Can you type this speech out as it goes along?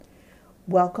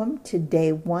Welcome to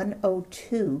day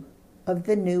 102 of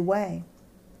the New Way.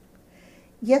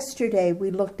 Yesterday we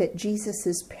looked at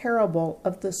Jesus' parable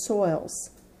of the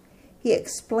soils. He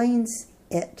explains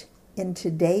it in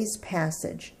today's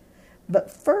passage, but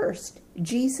first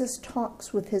Jesus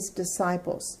talks with his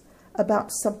disciples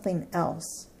about something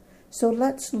else. So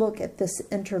let's look at this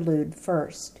interlude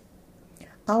first.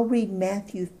 I'll read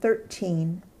Matthew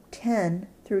 13:10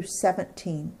 through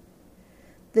 17.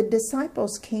 The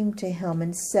disciples came to him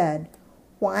and said,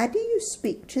 "Why do you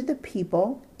speak to the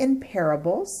people in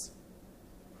parables?"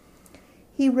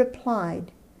 He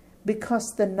replied,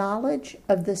 "Because the knowledge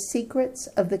of the secrets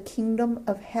of the kingdom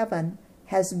of heaven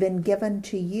has been given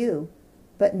to you,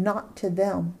 but not to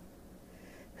them.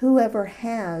 Whoever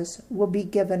has will be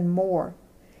given more,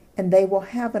 and they will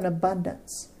have an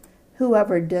abundance.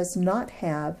 Whoever does not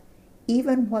have,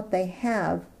 even what they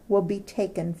have will be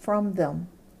taken from them.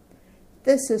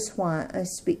 This is why I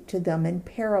speak to them in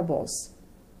parables.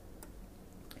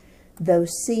 Though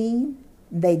seeing,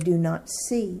 they do not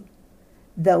see.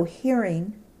 Though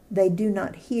hearing, they do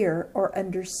not hear or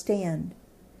understand.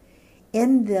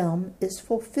 In them is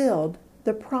fulfilled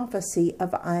the prophecy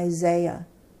of Isaiah.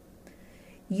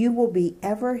 You will be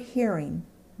ever hearing,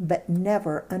 but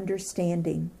never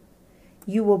understanding.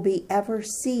 You will be ever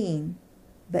seeing,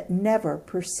 but never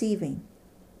perceiving.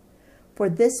 For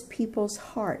this people's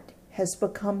heart has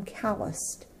become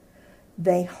calloused.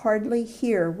 They hardly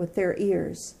hear with their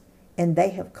ears, and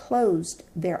they have closed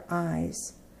their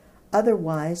eyes.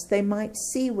 Otherwise they might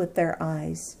see with their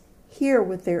eyes, hear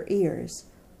with their ears,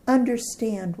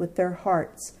 understand with their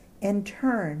hearts, and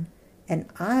turn, and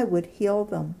I would heal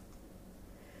them.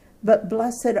 But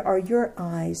blessed are your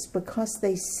eyes because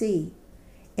they see,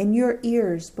 and your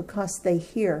ears because they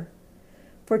hear.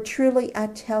 For truly I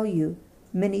tell you,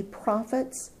 many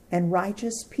prophets and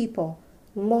righteous people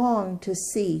long to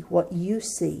see what you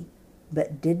see,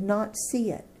 but did not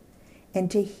see it, and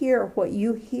to hear what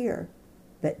you hear,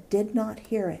 but did not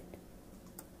hear it."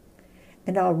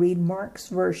 And I'll read Mark's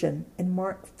version in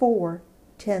Mark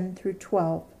 4:10 through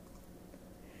 12.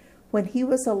 When he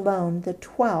was alone, the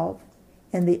 12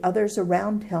 and the others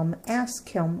around him asked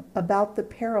him about the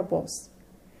parables.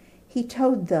 He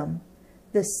told them,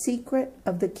 "The secret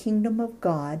of the kingdom of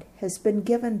God has been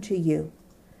given to you,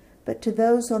 but to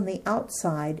those on the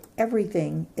outside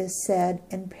everything is said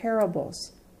in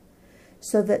parables,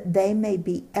 so that they may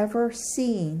be ever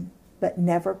seeing but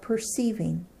never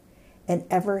perceiving, and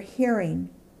ever hearing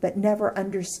but never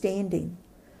understanding.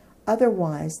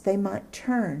 Otherwise they might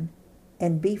turn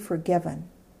and be forgiven."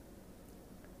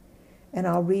 And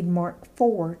I'll read Mark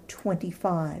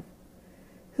 4:25.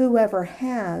 Whoever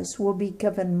has will be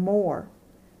given more.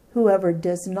 Whoever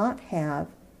does not have,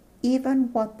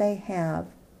 even what they have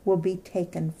will be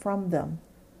taken from them.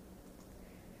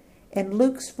 In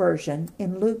Luke's version,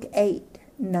 in Luke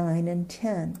 8:9 and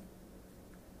 10,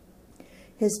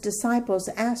 his disciples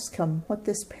asked him what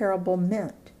this parable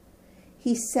meant.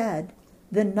 He said,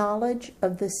 "The knowledge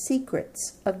of the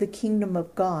secrets of the kingdom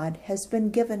of God has been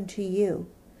given to you,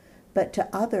 but to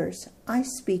others I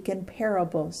speak in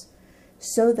parables,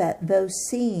 so that though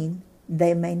seeing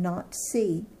they may not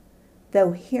see,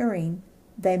 though hearing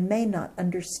they may not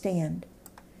understand."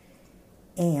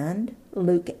 And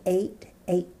Luke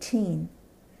 8:18,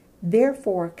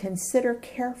 "Therefore consider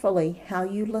carefully how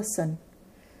you listen.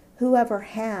 Whoever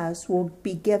has will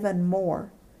be given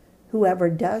more. Whoever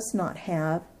does not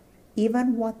have,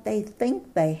 even what they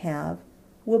think they have,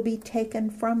 will be taken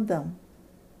from them."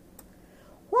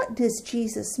 What does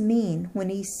Jesus mean when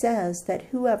he says that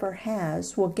whoever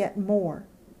has will get more?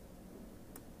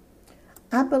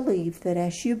 I believe that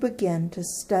as you begin to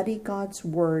study God's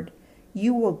Word,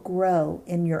 you will grow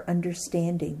in your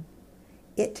understanding.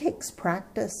 It takes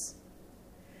practice.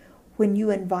 When you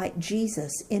invite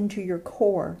Jesus into your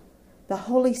core, the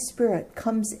Holy Spirit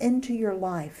comes into your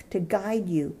life to guide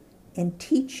you and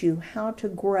teach you how to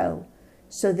grow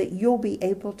so that you'll be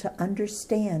able to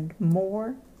understand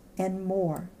more and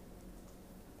more.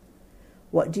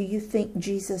 What do you think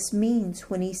Jesus means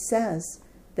when he says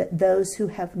that those who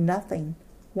have nothing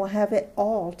will have it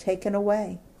all taken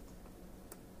away?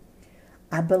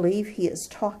 I believe he is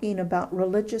talking about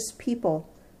religious people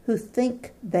who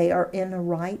think they are in a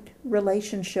right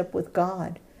relationship with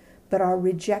God, but are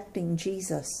rejecting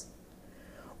Jesus.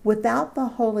 Without the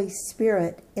Holy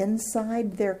Spirit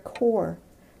inside their core,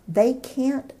 they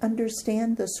can't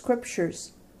understand the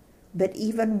Scriptures, but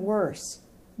even worse,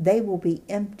 they will be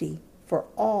empty for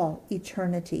all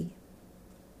eternity.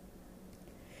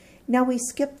 Now we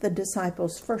skip the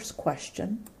disciples' first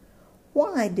question.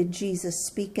 Why did Jesus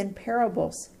speak in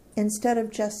parables instead of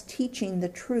just teaching the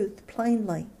truth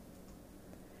plainly?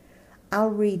 I'll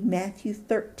read Matthew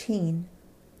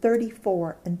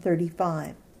 13:34 and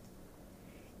 35.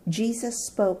 Jesus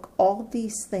spoke all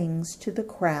these things to the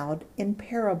crowd in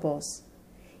parables.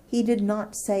 He did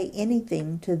not say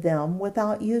anything to them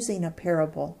without using a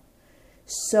parable.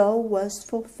 So was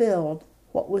fulfilled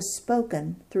what was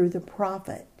spoken through the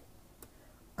prophet.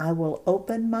 I will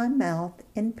open my mouth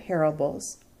in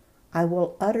parables. I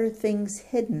will utter things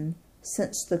hidden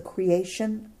since the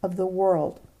creation of the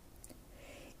world.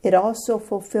 It also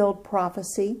fulfilled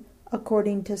prophecy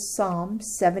according to Psalm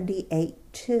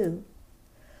 78:2.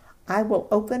 I will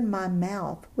open my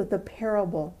mouth with a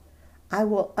parable. I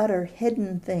will utter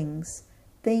hidden things,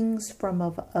 things from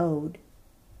of old.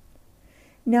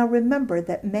 Now remember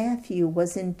that Matthew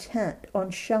was intent on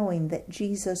showing that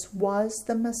Jesus was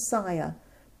the Messiah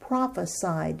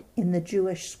prophesied in the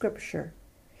Jewish scripture.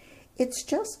 It's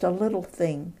just a little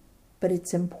thing, but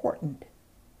it's important.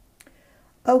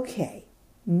 Okay,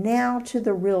 now to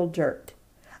the real dirt.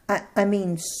 I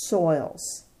mean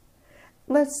soils.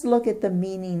 Let's look at the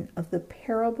meaning of the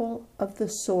parable of the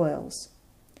soils.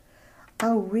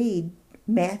 I'll read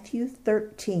Matthew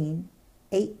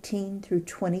 13:18 through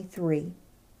 23.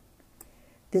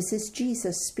 This is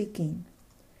Jesus speaking.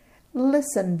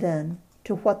 Listen then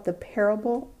to what the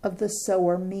parable of the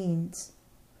sower means.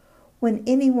 When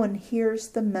anyone hears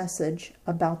the message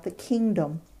about the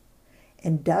kingdom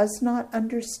and does not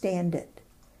understand it,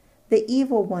 the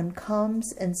evil one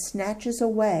comes and snatches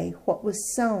away what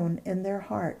was sown in their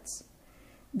hearts.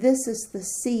 This is the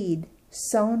seed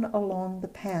sown along the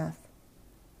path.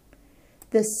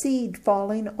 The seed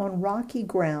falling on rocky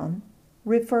ground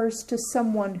refers to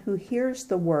someone who hears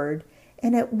the word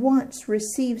and at once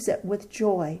receives it with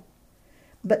joy.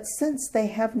 But since they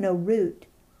have no root,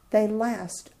 they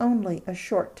last only a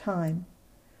short time.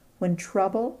 When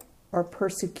trouble or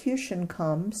persecution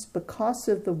comes because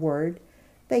of the word,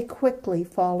 they quickly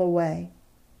fall away.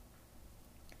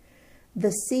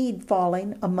 The seed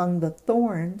falling among the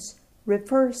thorns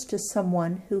refers to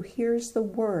someone who hears the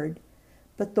word,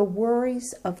 but the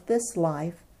worries of this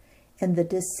life and the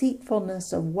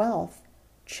deceitfulness of wealth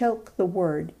choke the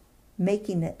word,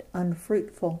 making it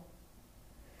unfruitful.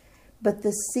 But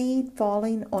the seed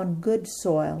falling on good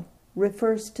soil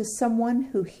refers to someone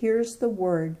who hears the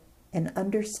word and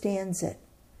understands it.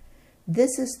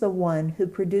 This is the one who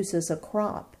produces a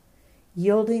crop,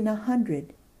 yielding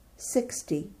 100,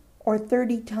 60, or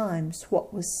 30 times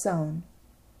what was sown.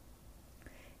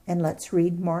 And let's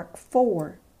read Mark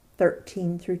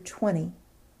 4:13 through 20.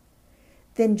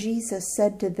 Then Jesus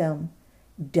said to them,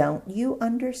 Don't you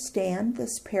understand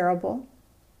this parable?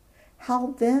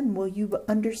 How then will you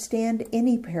understand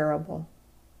any parable?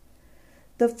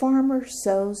 The farmer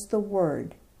sows the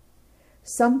word.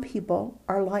 Some people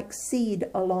are like seed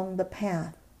along the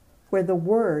path, where the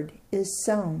word is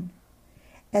sown.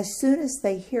 As soon as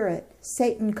they hear it,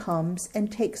 Satan comes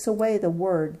and takes away the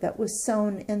word that was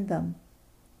sown in them.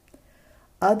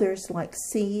 Others, like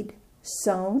seed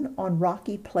sown on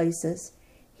rocky places,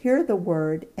 hear the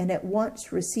word and at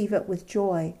once receive it with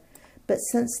joy, but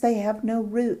since they have no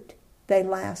root, they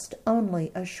last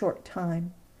only a short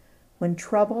time. When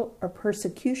trouble or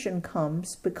persecution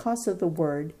comes because of the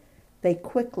word, they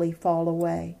quickly fall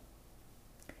away.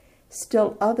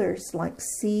 Still others, like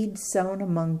seed sown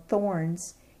among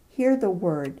thorns, hear the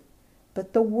word,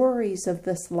 but the worries of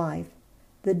this life,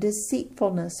 the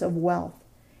deceitfulness of wealth,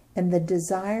 and the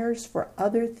desires for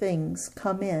other things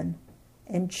come in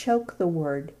and choke the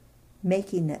word,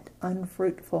 making it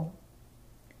unfruitful.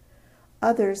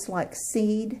 Others, like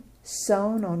seed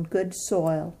sown on good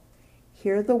soil,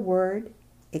 hear the word,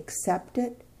 accept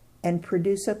it, and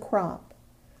produce a crop,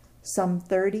 some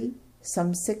 30,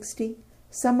 some 60,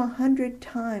 some 100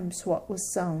 times what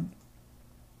was sown.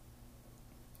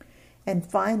 And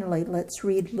finally, let's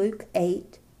read Luke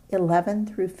 8:11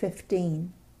 through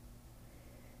 15.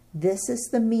 This is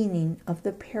the meaning of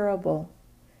the parable.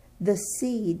 The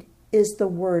seed is the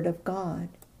word of God.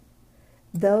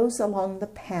 Those along the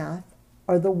path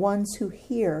are the ones who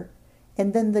hear,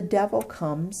 and then the devil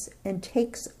comes and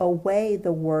takes away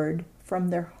the word from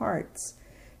their hearts,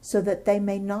 so that they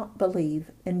may not believe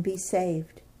and be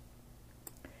saved.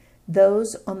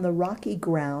 Those on the rocky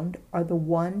ground are the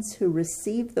ones who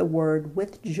receive the word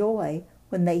with joy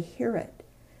when they hear it,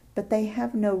 but they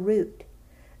have no root.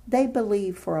 They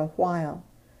believe for a while,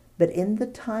 but in the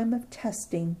time of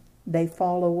testing, they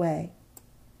fall away.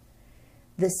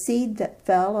 The seed that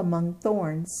fell among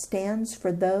thorns stands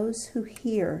for those who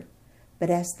hear, but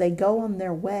as they go on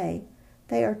their way,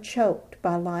 they are choked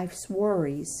by life's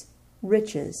worries,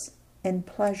 riches, and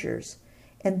pleasures,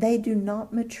 and they do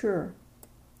not mature.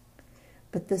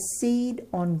 But the seed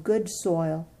on good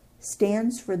soil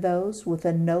stands for those with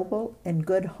a noble and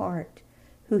good heart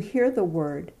who hear the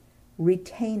word,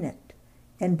 retain it,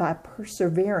 and by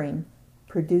persevering,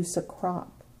 produce a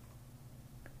crop.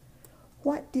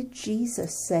 What did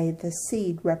Jesus say the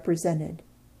seed represented?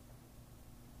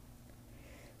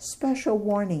 Special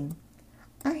warning.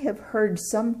 I have heard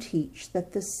some teach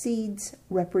that the seeds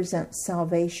represent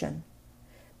salvation,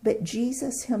 but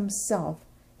Jesus himself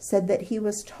said that he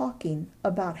was talking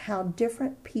about how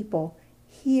different people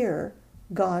hear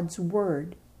God's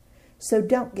word. So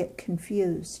don't get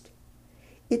confused.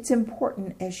 It's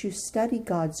important as you study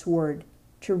God's word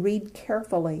to read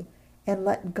carefully and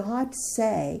let God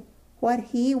say what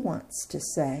he wants to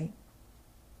say.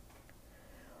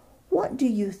 What do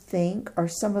you think are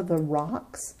some of the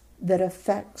rocks that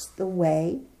affects the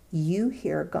way you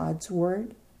hear God's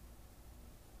word?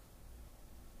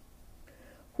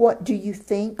 What do you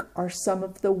think are some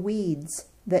of the weeds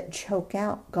that choke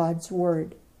out God's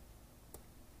word?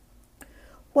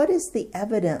 What is the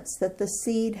evidence that the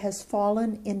seed has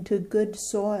fallen into good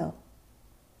soil?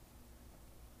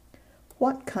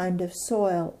 What kind of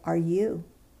soil are you?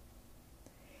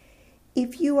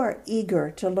 If you are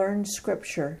eager to learn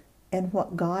Scripture and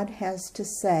what God has to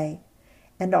say,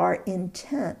 and are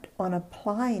intent on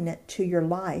applying it to your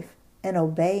life and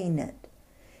obeying it,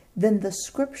 then the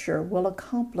Scripture will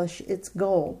accomplish its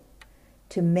goal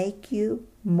to make you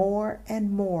more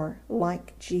and more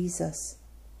like Jesus.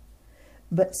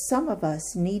 But some of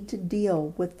us need to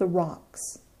deal with the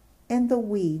rocks and the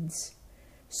weeds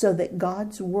so that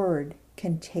God's word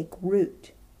can take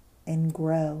root and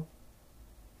grow.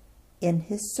 In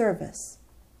his service,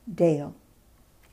 Dale.